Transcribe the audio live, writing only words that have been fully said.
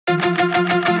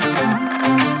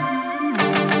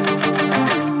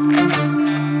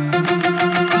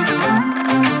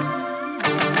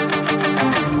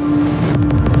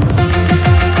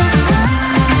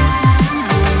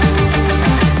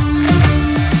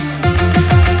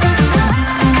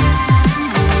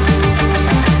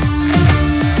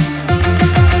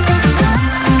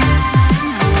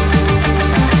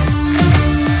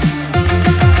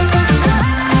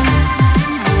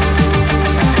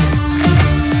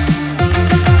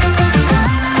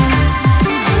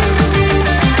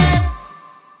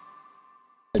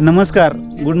नमस्कार,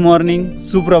 good morning,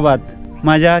 सुप्रभात।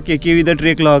 माझ्या के विथ द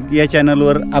ट्रेक लॉग या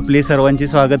चॅनलवर आपले सर्वांचे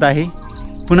स्वागत आहे।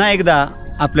 पुन्हा एकदा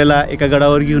आपल्याला एका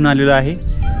गडावर घेऊन आलेलो आहे।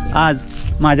 आज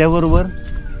माझ्याबरोबर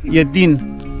यतीन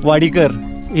वाडीकर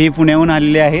हे पुण्याहून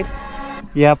आलेले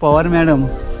आहेत। या पवार मॅडम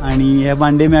आणि या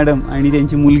बांडे मॅडम आणि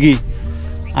त्यांची मुलगी,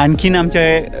 आणखीन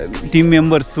आमच्या टीम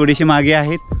मेंबर्स थोडेसे मागे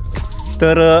आहेत।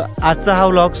 तर आजचा हा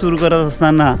व्लॉग सुरू करत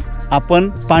असताना आपण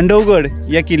पांडवगड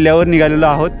या किल्ल्यावर निघालेलो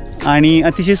आहोत आणि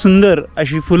अतिशय सुंदर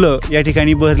अशी फुलं या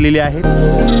ठिकाणी बहरलेली आहेत।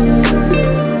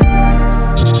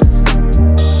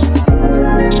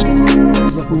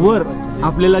 वर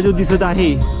आपल्याला जो दिसत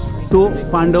आहे तो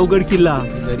पांडवगड किल्ला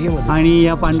आणि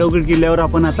या पांडवगड किल्ल्यावर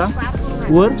आपण आता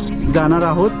वर जाणार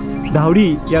आहोत।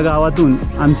 धावडी या गावातून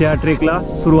आमच्या ट्रेकला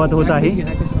सुरुवात होत आहे।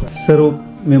 सर्व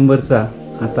मेंबरचा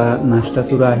आता नाश्ता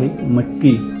सुरू आहे।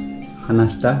 मटकी हा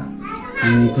नाश्ता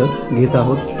आम्ही इथं घेत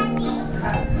आहोत।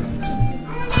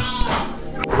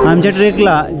 आमच्या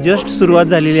ट्रेकला जस्ट सुरुवात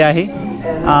झालेली आहे।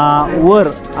 वर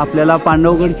आपल्याला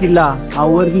पांडवगड किल्ला हा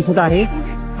वर दिसत आहे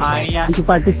आणि आमचे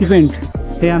पार्टिसिपेंट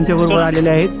हे आमच्याबरोबर आलेले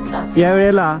आहेत।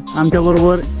 यावेळेला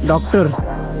आमच्याबरोबर doctor,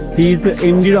 he is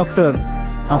MD doctor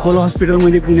Apollo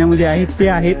हॉस्पिटलमध्ये पुण्यामध्ये आहेत, ते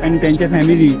आहेत आणि त्यांच्या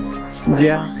फॅमिली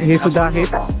जे हे सुद्धा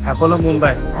आहेत।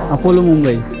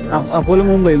 अपोलो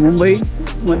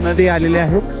मुंबईमधनं ते आलेले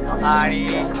आहेत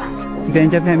आणि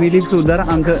त्यांच्या फॅमिली सुद्धा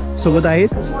आमच्या सोबत आहेत।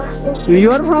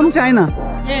 You R from China?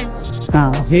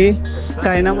 हां, हे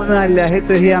चायनामधून आलेले आहेत,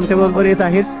 तर हे आमच्याबरोबर येत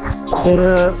आहेत।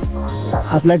 तर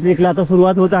आपल्या ट्रेकला आता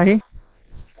सुरुवात होत आहे।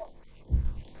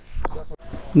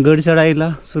 गड चढायला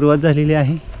सुरुवात झालेली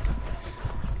आहे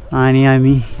आणि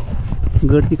आम्ही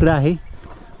गड तिकडं आहे,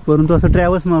 परंतु असं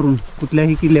ट्रॅव्हल्स मारून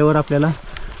कुठल्याही किल्ल्यावर आपल्याला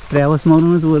ट्रॅव्हल्स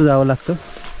मारूनच वर जावं लागतं।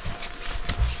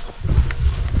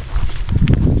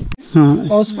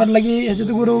 पाऊस पडला की ह्याच्यात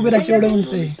गुरु उभे राहायचे एवढं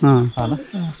उंच आहे। हां,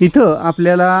 इथं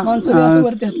आपल्याला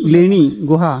लेणी,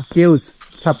 गुहा, केव्ज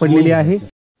सापडलेली आहे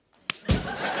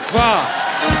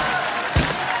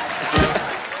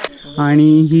आणि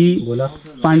ही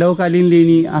पांडवकालीन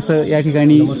लेणी असं या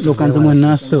ठिकाणी लोकांचं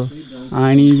म्हणणं असतं।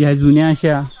 आणि ह्या जुन्या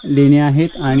अशा लेण्या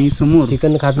आहेत आणि समोर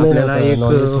आपल्याला एक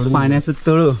पाण्याचं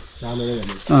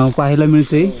तळं पाहायला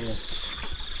मिळते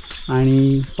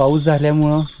आणि पाऊस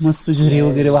झाल्यामुळं मस्त झरे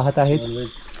वगैरे वाहत आहेत।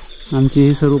 आमचे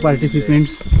हे सर्व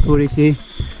पार्टिसिपेंट्स थोडेसे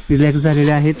रिलॅक्स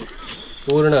झालेले आहेत।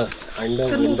 पूर्ण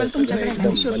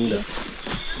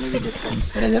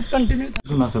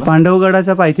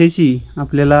पांडवगडाच्या पायथ्याशी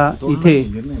आपल्याला इथे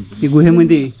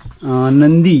गुहेमध्ये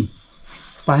नंदी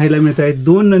पाहायला मिळत आहेत।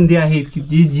 2 नंदी आहेत की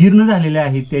जी जीर्ण झालेले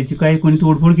आहेत, त्याची काही कोणी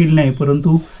तोडफोड केली नाही,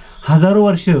 परंतु हजारो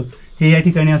वर्ष हे या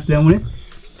ठिकाणी असल्यामुळे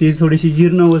ते थोडेसे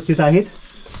जीर्ण अवस्थेत आहेत।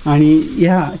 आणि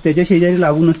त्याच्या शेजारी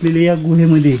लागून असलेल्या या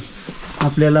गुहेमध्ये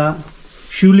आपल्याला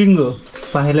शिवलिंग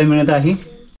पाहायला मिळत आहे।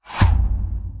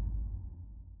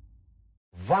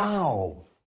 वाव!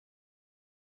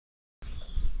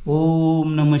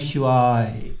 ओम नमः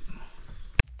शिवाय।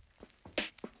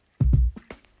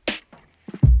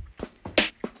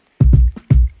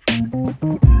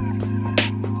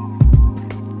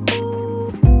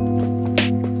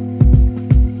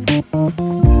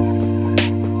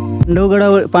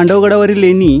 पांडवगडावरील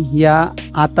लेणी या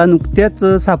आता नुकत्याच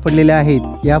सापडलेल्या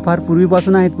आहेत। या फार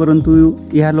पूर्वीपासून आहेत, परंतु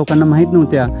ह्या लोकांना माहीत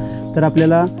नव्हत्या। तर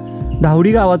आपल्याला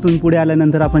धावडी गावातून पुढे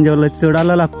आल्यानंतर आपण जेव्हा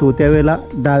चढायला लागतो त्यावेळेला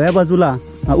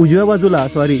उजव्या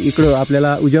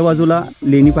बाजूला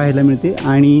लेणी पाहायला मिळते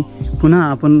आणि पुन्हा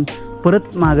आपण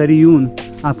परत माघारी येऊन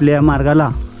आपल्या मार्गाला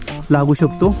लागू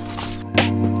शकतो।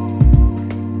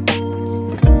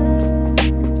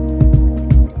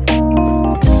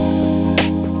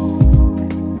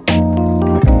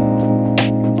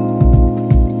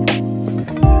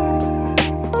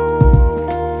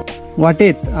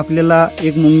 वाटेत आपल्याला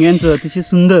एक मुंग्यांचं अतिशय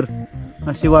सुंदर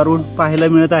असे वारूळ पाहायला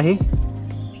मिळत आहे।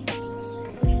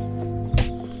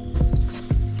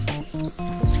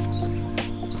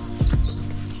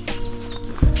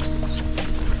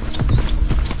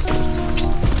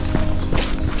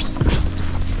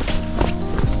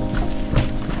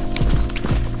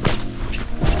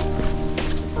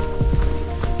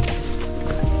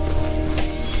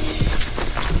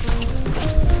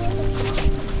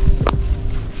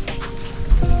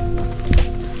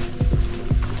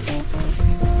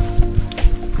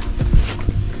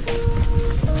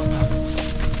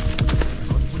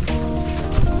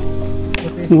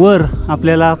 वर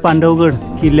आपल्याला पांडवगड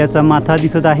किल्ल्याचा माथा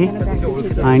दिसत आहे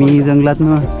आणि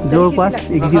जंगलातनं जवळपास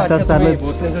 1-1.5 तास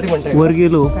चालत वर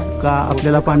गेलो का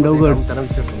आपल्याला पांडवगड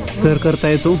सर करता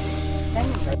येतो.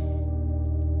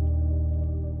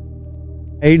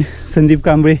 गाईड संदीप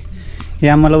कांबळे हे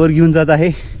आम्हाला वर घेऊन जात आहे.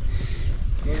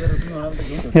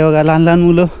 हे बघा लहान लहान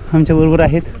मुलं आमच्या बरोबर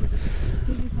आहेत.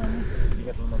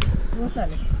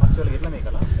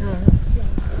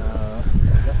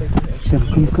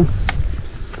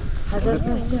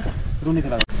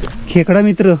 खेकडा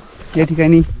मित्र या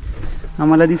ठिकाणी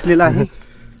आम्हाला दिसलेला आहे.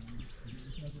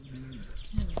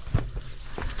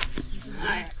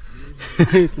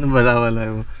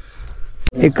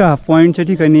 एका पॉइंटच्या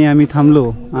ठिकाणी आम्ही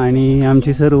थांबलो आणि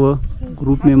आमचे सर्व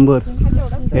ग्रुप मेंबर्स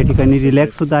या ठिकाणी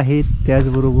रिलॅक्स होत आहेत,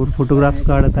 त्याचबरोबर फोटोग्राफ्स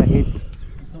काढत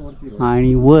आहेत.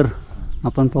 आणि वर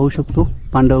आपण पाहू शकतो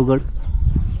पांडवगड.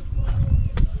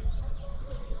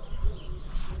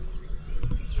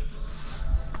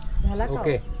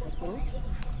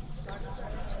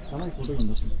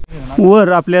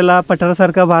 वर आपल्याला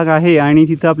पठारासारखा भाग आहे आणि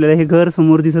तिथं आपल्याला हे घर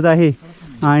समोर दिसत आहे.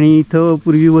 आणि इथं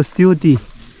पूर्वी वस्ती होती,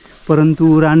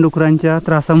 परंतु रानडुकरांच्या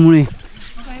त्रासामुळे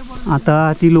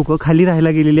आता ती लोक खाली राहायला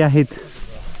गेलेली आहेत.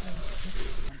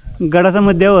 गडाच्या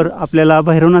मध्यावर आपल्याला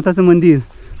भैरवनाथाचं मंदिर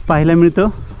पाहायला मिळतं.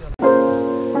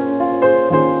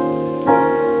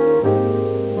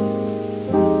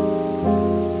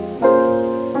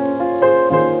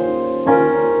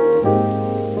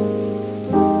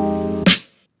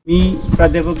 मी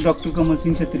प्राध्यापक डॉक्टर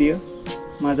कमलसिंग क्षत्रिय,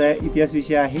 माझा इतिहास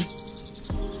विषय आहे.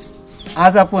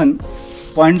 आज आपण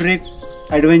पॉइंट ब्रेक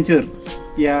ॲडव्हेंचर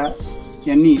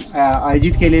यांनी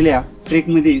आयोजित केलेल्या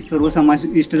ट्रेकमध्ये सर्व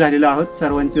समाविष्ट झालेलो आहोत.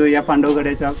 सर्वांचं या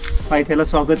पांडवगडाच्या पायथ्याला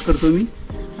स्वागत करतो मी.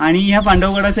 आणि ह्या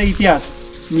पांडवगडाचा इतिहास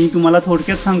मी तुम्हाला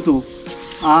थोडक्यात सांगतो.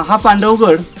 हा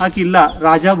पांडवगड हा किल्ला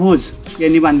राजा भोज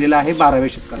यांनी बांधलेला आहे 12व्या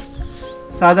शतकात.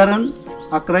 साधारण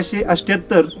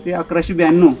 1178 ते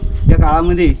 1192 या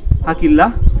काळामध्ये हा किल्ला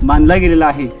बांधला गेलेला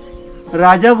आहे.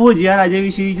 राजा भोज या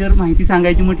राजाविषयी जर माहिती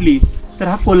सांगायची म्हटली तर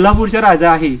हा कोल्हापूरचा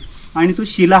राजा आहे आणि तो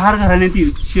शिलाहार घराण्यातील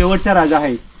शेवटचा राजा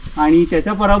आहे. आणि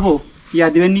त्याचा पराभव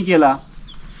यादव्यांनी केला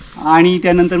आणि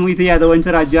त्यानंतर मग इथे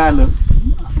यादवांचं राज्य आलं.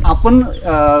 आपण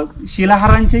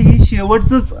शिलाहारांचे ही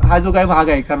शेवटचंच हा जो काय भाग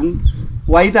आहे, कारण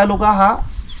वाई तालुका हा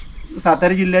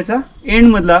सातारा जिल्ह्याचा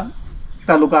एंडमधला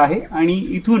तालुका आहे आणि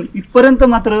इथून इथपर्यंत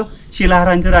मात्र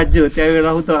शिलाहारांचं राज्य त्यावेळेला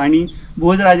होतं. आणि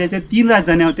भोज राजाच्या 3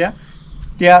 राजधान्या होत्या,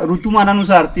 त्या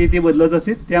ऋतुमानानुसार ते बदलत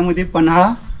असे. त्यामध्ये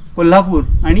पन्हाळा, कोल्हापूर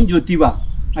आणि ज्योतिबा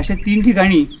अशा 3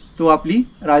 ठिकाणी तो आपली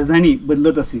राजधानी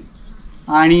बदलत असे.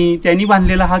 आणि त्यांनी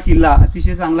बांधलेला हा किल्ला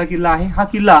अतिशय चांगला किल्ला आहे. हा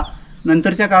किल्ला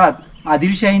नंतरच्या काळात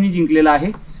आदिलशाहीने जिंकलेला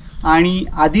आहे. आणि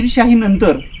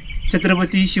आदिलशाहीनंतर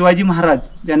छत्रपती शिवाजी महाराज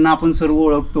ज्यांना आपण सर्व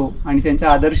ओळखतो आणि त्यांचा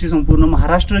आदर्श संपूर्ण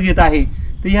महाराष्ट्र घेत आहे,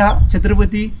 तर या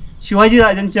छत्रपती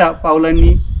शिवाजीराजांच्या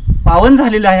पावलांनी पावन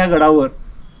झालेल्या ह्या गडावर,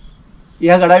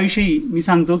 या गडाविषयी मी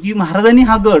सांगतो की महाराजांनी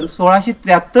हा गड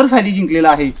 1673 साली जिंकलेला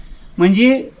आहे.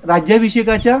 म्हणजे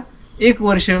राज्याभिषेकाच्या 1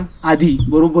 वर्ष आधी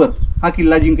बरोबर हा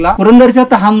किल्ला जिंकला. पुरंदरच्या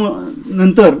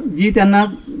तहानंतर जी त्यांना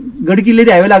गडकिल्ले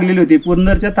द्यावे लागलेले होते,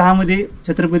 पुरंदरच्या तहामध्ये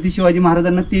छत्रपती शिवाजी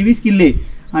महाराजांना 23 किल्ले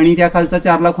आणि त्या खालचा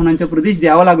 4 लाख होणांचा प्रदेश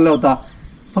द्यावा लागला होता.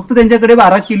 फक्त त्यांच्याकडे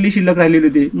 12 किल्ले शिल्लक राहिलेले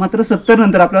होते. मात्र 70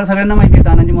 नंतर आपल्याला सगळ्यांना माहिती आहे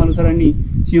तानाजी मालुसरांनी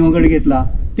सिंहगड घेतला.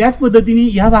 त्याच पद्धतीने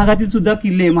ह्या भागातील सुद्धा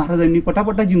किल्ले महाराजांनी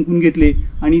पटापटा जिंकून घेतले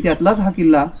आणि त्यातलाच हा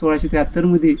किल्ला 1673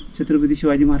 मध्ये छत्रपती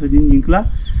शिवाजी महाराजांनी जिंकला.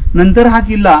 नंतर हा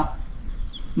किल्ला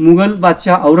मुघल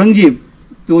बादशाह औरंगजेब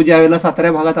तो ज्यावेळेला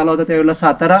सातारा भागात आला होता त्यावेळेला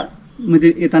सातारा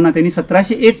मध्ये येताना त्यांनी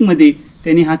 1701 मध्ये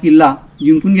त्यांनी हा किल्ला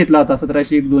जिंकून घेतला होता,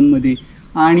 1701-2 मध्ये.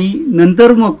 आणि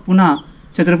नंतर मग पुन्हा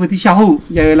छत्रपती शाहू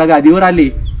ज्यावेळेला गादीवर आले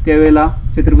त्यावेळेला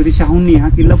छत्रपती शाहूंनी हा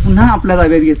किल्ला पुन्हा आपल्या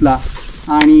ताब्यात घेतला.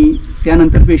 आणि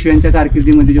त्यानंतर पेशव्यांच्या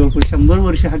कारकिर्दीमध्ये जवळपास 100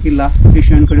 वर्ष हा किल्ला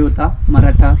पेशव्यांकडे होता.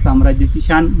 मराठा साम्राज्याची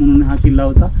शान म्हणून हा किल्ला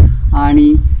होता.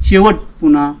 आणि शेवट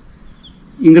पुन्हा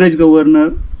इंग्रज गव्हर्नर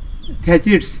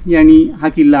थॅचिट्स यांनी हा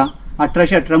किल्ला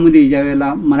 1818 मध्ये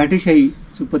ज्यावेळेला मराठेशाही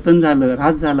पतन झालं,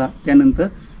 ऱ्हास झाला, त्यानंतर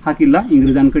हा किल्ला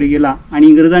इंग्रजांकडे गेला. आणि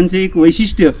इंग्रजांचे एक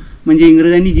वैशिष्ट्य म्हणजे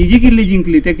इंग्रजांनी जी किल्ले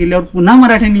जिंकले त्या किल्ल्यावर पुन्हा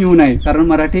मराठ्यांनी येऊ नये, कारण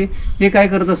मराठे हे काय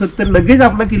करत असत तर लगेच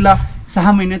आपला किल्ला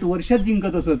 6 महिन्यात वर्षात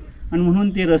जिंकत असत. आणि म्हणून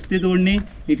ते रस्ते तोडणे,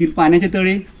 येथील पाण्याचे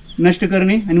तळे नष्ट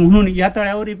करणे आणि म्हणून या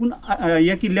तळ्यावर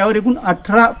या किल्ल्यावर एकूण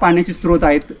 18 पाण्याचे स्रोत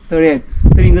आहेत, तळे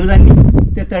आहेत. तर इंग्रजांनी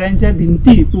त्या तळ्यांच्या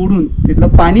भिंती तोडून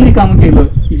तिथलं पाणी रिकामं केलं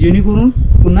की जेणेकरून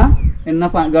पुन्हा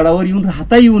यांना गडावर येऊन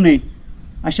राहता येऊ नये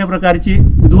अशा प्रकारचे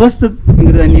उद्ध्वस्त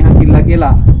इंग्रजांनी हा किल्ला केला.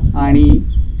 आणि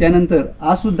त्यानंतर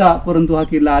आज सुद्धा परंतु हा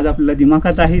किल्ला आज आपल्याला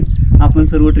दिमाखात आहे. आपण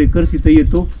सर्व ट्रेकर्स इथं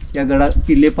येतो, या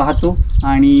किल्ले पाहतो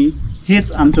आणि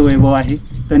हेच आमचं वैभव आहे.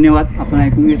 धन्यवाद, आपण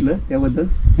ऐकून घेतलं त्याबद्दल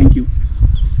थँक्यू.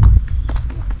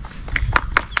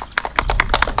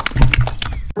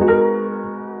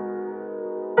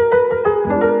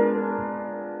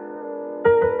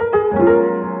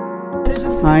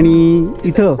 आणि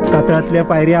इथं कातळातल्या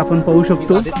पायऱ्या आपण पाहू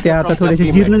शकतो, त्या आता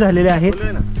थोड्याशा जीर्ण झालेल्या आहेत.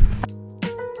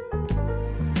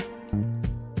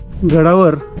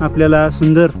 गडावर आपल्याला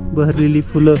सुंदर बहरलेली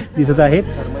फुलं दिसत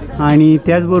आहेत आणि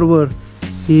त्याचबरोबर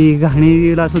ही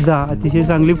घाणीला सुद्धा अतिशय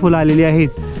चांगली फुलं आलेली आहेत.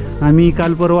 आम्ही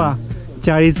काल परवा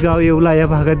 40 गाव येवला या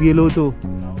भागात गेलो होतो,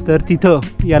 तर तिथं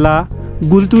याला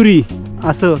गुलतुरी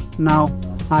असं नाव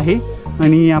आहे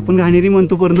आणि आपण घाणेरी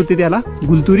म्हणतो, परंतु ते त्याला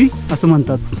गुलतुरी असं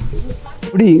म्हणतात.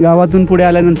 पुढे गावातून पुढे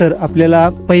आल्यानंतर आपल्याला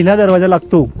पहिला दरवाजा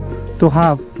लागतो, तो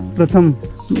हा प्रथम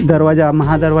दरवाजा,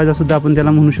 महादरवाजा सुद्धा आपण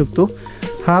त्याला म्हणू शकतो.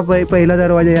 हा पहिला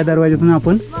दरवाजा, या दरवाज्यातून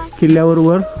आपण किल्ल्यावर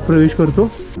वर प्रवेश करतो.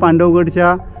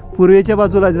 पांडवगडच्या पूर्वेच्या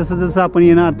बाजूला जसं जसं आपण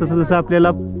येणार तसं जसं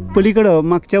आपल्याला पलीकडं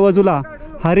मागच्या बाजूला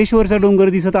हरेश्वरचा डोंगर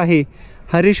दिसत आहे.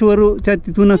 हरेश्वरच्या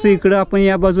तिथून असं इकडं आपण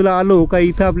या बाजूला आलो का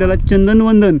इथं आपल्याला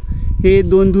चंदनवंदन हे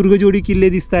 2 दुर्गजोडी किल्ले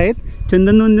दिसत आहेत.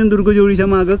 चंदनवंदन दुर्गजोडीच्या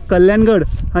मागं कल्याणगड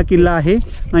हा किल्ला आहे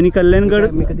आणि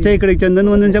कल्याणगडच्या इकडे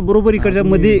चंदनवंदनच्या बरोबर इकडच्या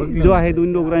मध्ये जो आहे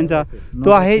 2 डोंगरांचा, तो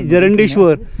आहे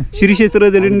जरंडेश्वर. श्री क्षेत्र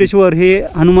जरंडेश्वर हे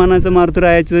हनुमानाचं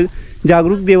मारुतीरायाचं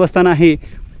जागरूक देवस्थान आहे.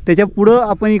 त्याच्या पुढं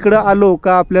आपण इकडं आलो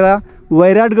का आपल्याला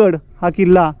वैराटगड हा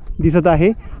किल्ला दिसत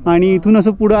आहे आणि इथून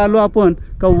असं पुढं आलो आपण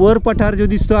का वर पठार जो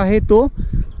दिसतो आहे तो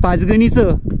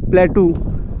पाचगणीचं प्लॅटू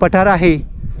पठार आहे.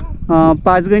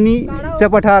 पाचगणीचा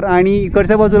पठार आणि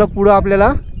इकडच्या बाजूला पुढं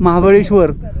आपल्याला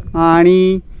महाबळेश्वर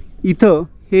आणि इथं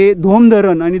हे धोम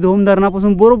धरण आणि धोम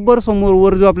धरणापासून बरोबर समोर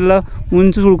वर जो आपल्याला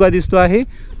उंच सुळका दिसतो आहे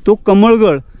तो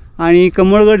कमळगड आणि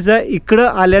कमळगडच्या इकडं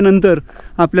आल्यानंतर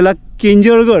आपल्याला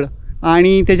केंजळगड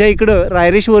आणि त्याच्या इकडं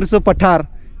रायरेश्वरचं पठार,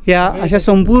 ह्या अशा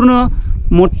संपूर्ण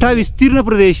मोठा विस्तीर्ण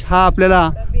प्रदेश हा आपल्याला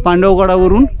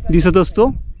पांडवगडावरून दिसत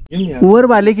असतो. वर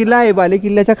बालेकिल्ला आहे.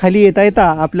 बालेकिल्ल्याच्या खाली येता येता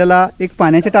आपल्याला एक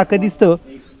पाण्याचं टाकं दिसतं.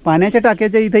 पाण्याच्या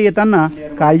टाक्याच्या इथं येताना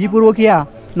काळजीपूर्वक या,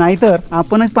 नाहीतर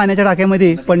आपणच पाण्याच्या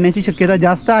टाक्यामध्ये पडण्याची शक्यता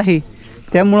जास्त आहे.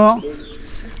 त्यामुळं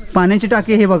पाण्याचे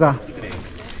टाके हे बघा,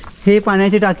 हे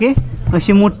पाण्याचे टाके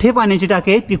असे मोठे पाण्याचे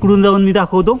टाके, तिकडून जाऊन मी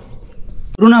दाखवतो.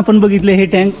 वरून आपण बघितले हे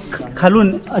टँक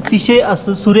खालून अतिशय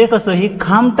असं सुरेख असं हे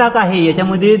खांब टाक आहे.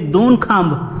 याच्यामध्ये 2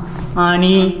 खांब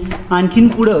आणि आणखीन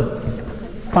पुढं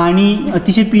पाणी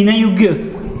अतिशय पिण्यायोग्य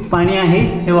पाणी आहे.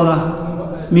 हे बघा,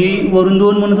 मी वरून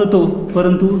 2 म्हणत होतो,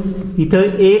 परंतु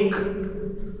इथं 1,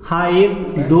 हा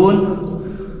 1, 2,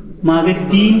 मागे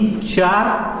 3, 4,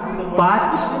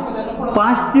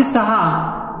 5 ते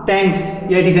 6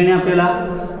 टँक्स या ठिकाणी आपल्याला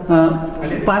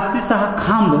 5 ते 6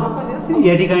 खांब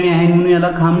या ठिकाणी आहे, म्हणून याला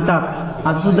खांब टाक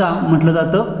असं सुद्धा म्हटलं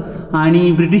जातं.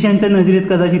 आणि ब्रिटिशांच्या नजरेत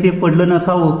कदाचित हे पडलं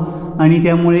नसावं आणि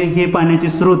त्यामुळे हे पाण्याचे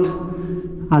स्रोत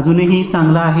अजूनही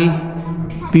चांगला आहे,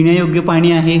 पिण्यायोग्य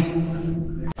पाणी आहे.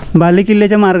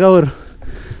 बालेकिल्ल्याच्या मार्गावर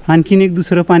आणखीन एक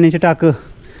दुसरं पाण्याचं टाकं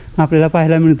आपल्याला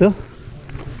पाहायला मिळतं.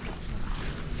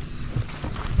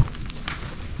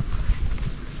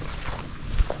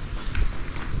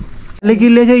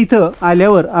 बालेकिल्ल्याच्या इथं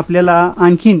आल्यावर आपल्याला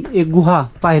आणखीन एक गुहा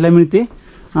पाहायला मिळते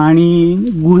आणि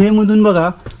गुहेमधून बघा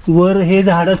वर हे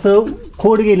झाडाचं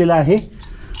खोड गेलेलं आहे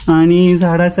आणि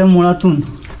झाडाच्या मुळातून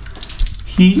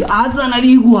ही आत जाणारी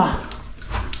ही गुहा,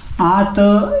 आत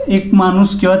एक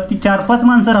माणूस किंवा 4-5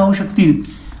 माणसं राहू शकतील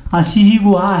अशी ही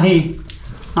गुहा आहे.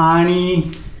 आणि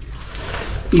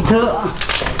इथं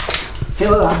हे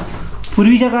बघा,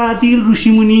 पूर्वीच्या काळातील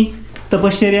ऋषीमुनी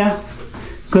तपश्चर्या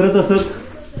करत असत.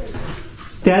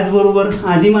 त्याचबरोबर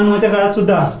आदिमानवाच्या काळात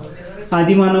सुद्धा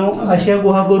आदिमानव अशा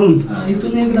गुहा करून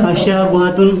अशा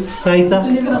गुहातून जायचा.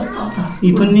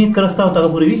 इथून एक रस्ता होता का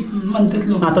पूर्वी,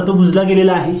 आता तो बुजला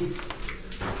गेलेला आहे.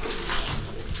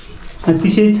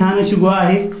 अतिशय छान अशी गुहा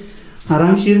आहे,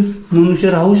 आरामशीर मनुष्य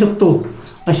राहू शकतो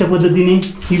अशा पद्धतीने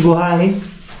ही गुहा आहे.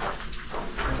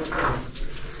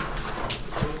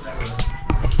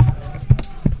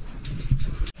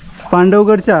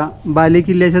 पांडवगडच्या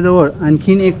बालेकिल्ल्याच्या जवळ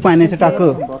आणखीन एक पाण्याचं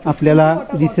टाकं आपल्याला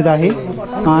दिसत आहे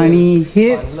आणि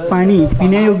हे पाणी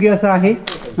पिण्यायोग्य असं आहे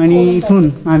आणि इथून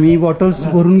आम्ही बॉटल्स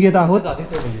भरून घेत आहोत.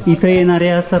 इथं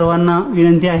येणाऱ्या सर्वांना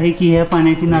विनंती आहे की ह्या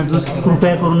पाण्याची नासधूस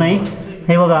कृपया करू नये.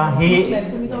 हे बघा,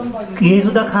 हे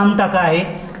सुद्धा खांब टाका आहे.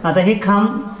 आता हे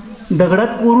खांब दगडात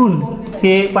कोरून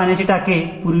हे पाण्याचे टाके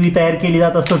पूर्वी तयार केले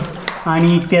जात असत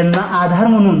आणि त्यांना आधार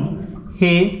म्हणून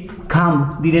हे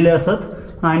खांब दिलेले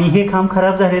असत आणि हे खांब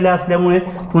खराब झालेले असल्यामुळे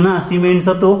पुन्हा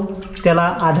सिमेंटचा तो त्याला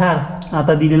आधार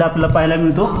आता दिलेला आपल्याला पाहायला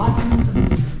मिळतो.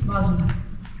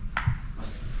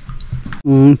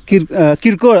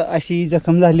 किरकोळ अशी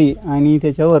जखम झाली आणि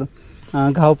त्याच्यावर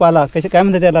घावपाला कसे काय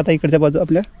म्हणतात त्याला आता इकडच्या बाजू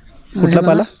आपल्या कुठला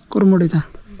पाला कुरमुडीचा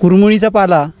कुरमुळीचा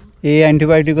पाला हे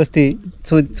अँटीबायोटिक असते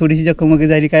थोडीशी जखम वगैरे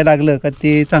झाली काय लागलं का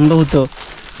ते चांगलं होतं.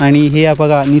 आणि हे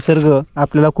बघा निसर्ग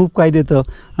आपल्याला खूप काय देतं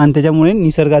आणि त्याच्यामुळे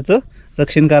निसर्गाचं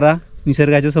रक्षण करा,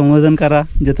 निसर्गाचं संवर्धन करा,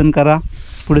 जतन करा,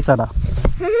 पुढे चला.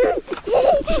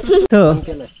 तर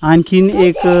आणखीन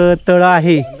एक तळं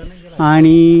आहे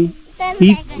आणि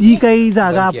ही जी काही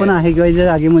जागा आपण आहे किंवा ज्या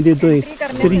जागेमध्ये येतोय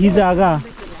तरी ही जागा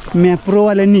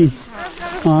मॅप्रोवाल्यांनी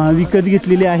विकत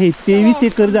घेतलेली आहे. 23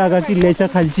 एकर जागा किल्ल्याच्या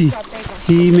खालची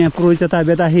ही मॅप्रोच्या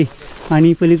ताब्यात आहे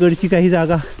आणि पलीकडची काही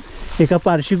जागा एका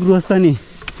पारशी गृहस्थाने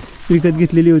विकत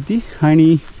घेतलेली होती.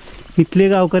 आणि इथले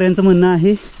गावकऱ्यांचं म्हणणं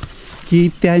आहे की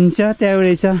त्यांच्या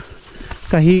त्यावेळेच्या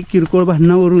काही किरकोळ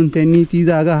भांडणावरून त्यांनी ती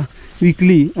जागा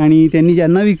विकली आणि त्यांनी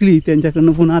ज्यांना विकली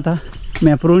त्यांच्याकडनं पुन्हा आता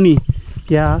मॅप्रोनी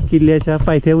या किल्ल्याच्या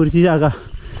पायथ्यावरची जागा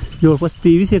जवळपास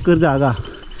 23 एकर जागा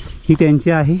ही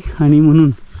त्यांची आहे आणि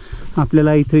म्हणून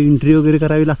आपल्याला इथं एंट्री वगैरे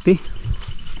करावी लागते.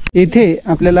 येथे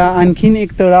आपल्याला आणखीन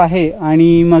एक तळं आहे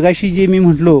आणि मगाशी जे मी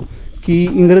म्हटलो की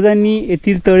इंग्रजांनी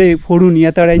येथील तळे फोडून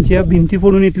या तळ्यांच्या भिंती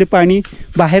फोडून इथले पाणी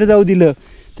बाहेर जाऊ दिलं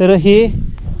तर हे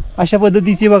अशा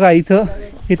पद्धतीचे बघा इथं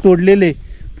हे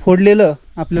फोडलेलं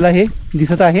आपल्याला हे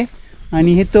दिसत आहे.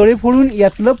 आणि हे तळे फोडून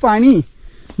यातलं पाणी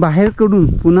बाहेर काढून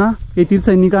पुन्हा येथील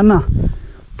सैनिकांना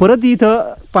परत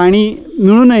इथं पाणी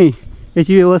मिळू नये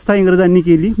याची व्यवस्था इंग्रजांनी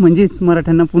केली. म्हणजेच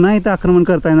मराठ्यांना पुन्हा इथं आक्रमण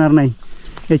करता येणार नाही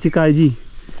याची काळजी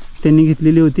त्यांनी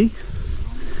घेतलेली होती.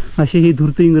 असे हे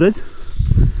धूर्त इंग्रज.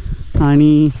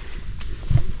 आणि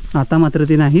आता मात्र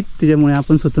ते नाहीत, त्याच्यामुळे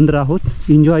आपण स्वतंत्र आहोत.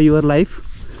 Enjoy your life.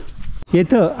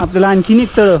 येथं आपल्याला आणखीन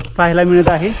एक तळं पाहायला मिळत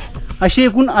आहे. अशी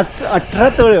एकूण 18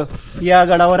 तळं या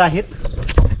गडावर आहेत.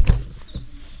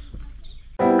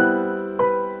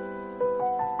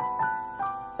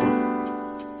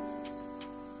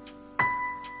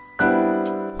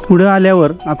 पुढं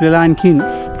आल्यावर आपल्याला आणखीन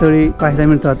तळे पाहायला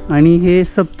मिळतात आणि हे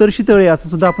सप्तर्षी तळे असं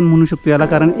सुद्धा आपण म्हणू शकतो याला,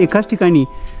 कारण एकाच ठिकाणी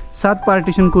 7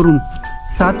 पार्टिशन करून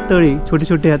 7 तळे छोटे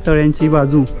छोटे तळ्यांची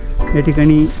बाजू या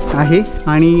ठिकाणी आहे.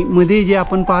 आणि मध्ये जे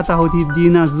आपण पाहत आहोत ही जी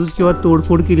नासधूस किंवा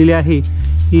तोडफोड केलेली आहे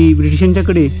ही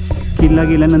ब्रिटिशांच्याकडे किल्ला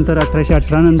गेल्यानंतर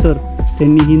 1818 नंतर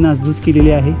त्यांनी ही नासधूस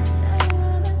केलेली आहे.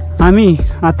 आम्ही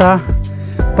आता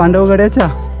पांडवगडाच्या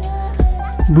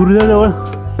बुरुजाजवळ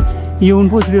येऊन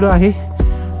पोचलेलो आहे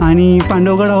आणि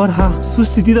पांडवगडावर हा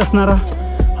सुस्थितीत असणारा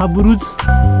हा बुरुज,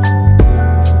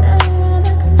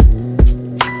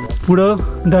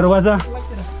 पुढं दरवाजा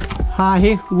हा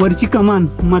आहे, वरची कमान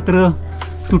मात्र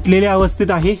तुटलेल्या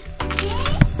अवस्थेत आहे.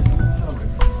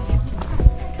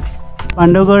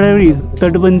 पांडवगडावरील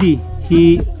तटबंदी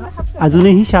ही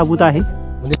अजूनही शाबूत आहे.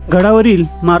 गडावरील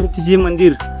मारुतीचे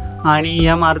मंदिर आणि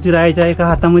या मारुती रायाच्या एका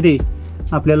हातामध्ये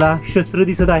आपल्याला शस्त्र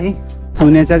दिसत आहे.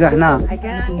 चुन्याच्या गाणा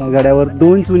गडावर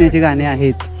 2 चुन्याचे गाणे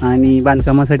आहेत आणि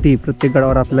बांधकामासाठी प्रत्येक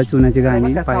गडावर आपल्याला चुन्याचे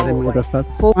गाणे पाहायला मिळत असतात.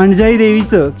 पांडजाई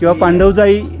देवीचं किंवा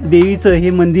पांडवजाई देवीचं हे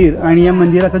मंदिर आणि या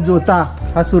मंदिराचा जोता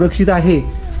हा सुरक्षित आहे.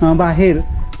 बाहेर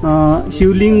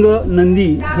शिवलिंग नंदी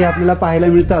हे आपल्याला पाहायला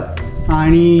मिळतात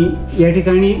आणि या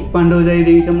ठिकाणी पांडवजाई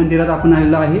देवीच्या मंदिरात आपण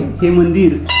आलेलो आहे. हे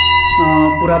मंदिर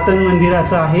पुरातन मंदिर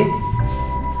असं आहे.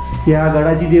 या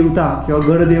गडाची देवता किंवा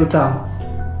गडदेवता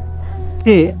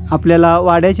हे आपल्याला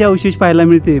वाड्याचे अवशेष पाहायला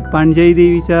मिळते. पांडजाई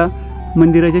देवीच्या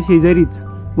मंदिराच्या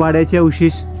शेजारीच वाड्याचे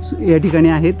अवशेष या ठिकाणी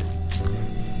आहेत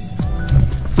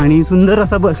आणि सुंदर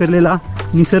असा पसरलेला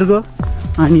निसर्ग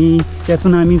आणि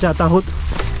त्यातून आम्ही जात आहोत.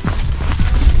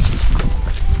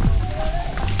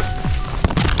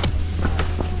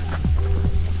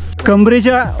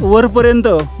 कमरेच्या वरपर्यंत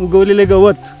उगवलेले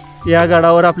गवत या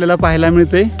गडावर आपल्याला पाहायला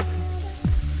मिळते.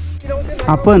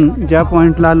 आपण ज्या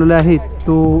पॉईंटला आलेलो आहे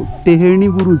तो टेहेळणी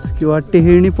बुरुज किंवा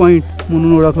टेहेळणी पॉईंट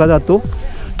म्हणून ओळखला जातो.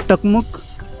 टकमक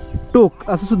टोक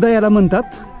असं सुद्धा याला म्हणतात.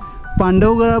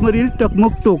 पांडवगडावरील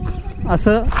टकमक टोक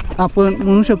असं आपण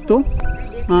म्हणू शकतो.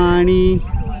 आणि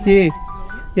हे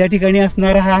या ठिकाणी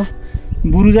असणारा हा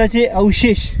बुरुजाचे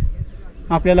अवशेष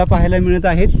आपल्याला पाहायला मिळत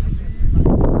आहेत.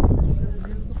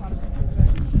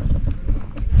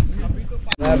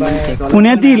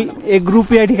 पुण्यातील एक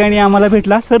ग्रुप या ठिकाणी आम्हाला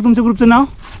भेटला. सर तुमच्या ग्रुपचं नाव?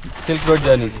 Silk road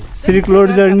journey. Silk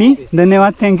road journey.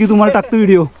 धन्यवाद, थँक्यू. तुम्हाला टाकतो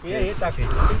व्हिडिओ.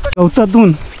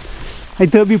 गवतातून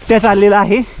इथं बिबट्या चाललेला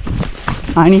आहे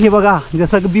आणि हे बघा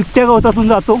जसं बिबट्या गवतातून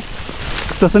जातो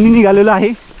तसं मी निघालेलो आहे.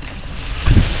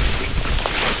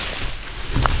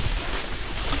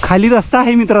 खाली रस्ता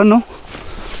आहे मित्रांनो,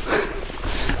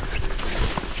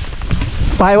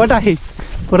 पायवाट आहे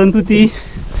परंतु ती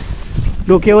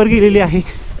डोक्यावर गेलेली आहे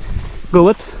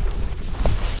गवत.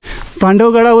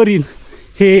 पांडवगडावरील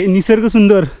हे निसर्ग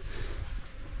सुंदर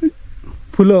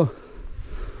फुलं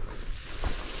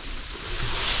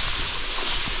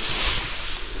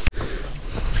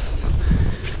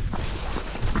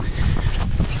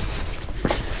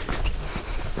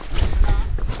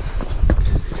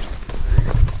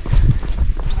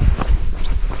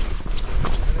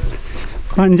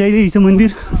खांडजाई देवीचं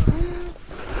मंदिर.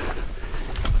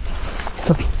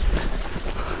 चल.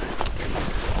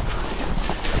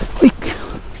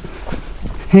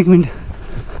 एक मिनिट.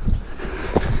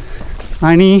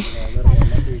 आणि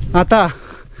आता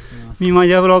मी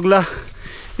माझ्या ब्लॉगला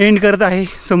एंड करत आहे,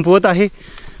 संपवत आहे.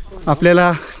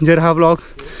 आपल्याला जर हा ब्लॉग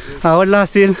आवडला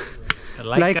असेल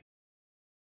लाईक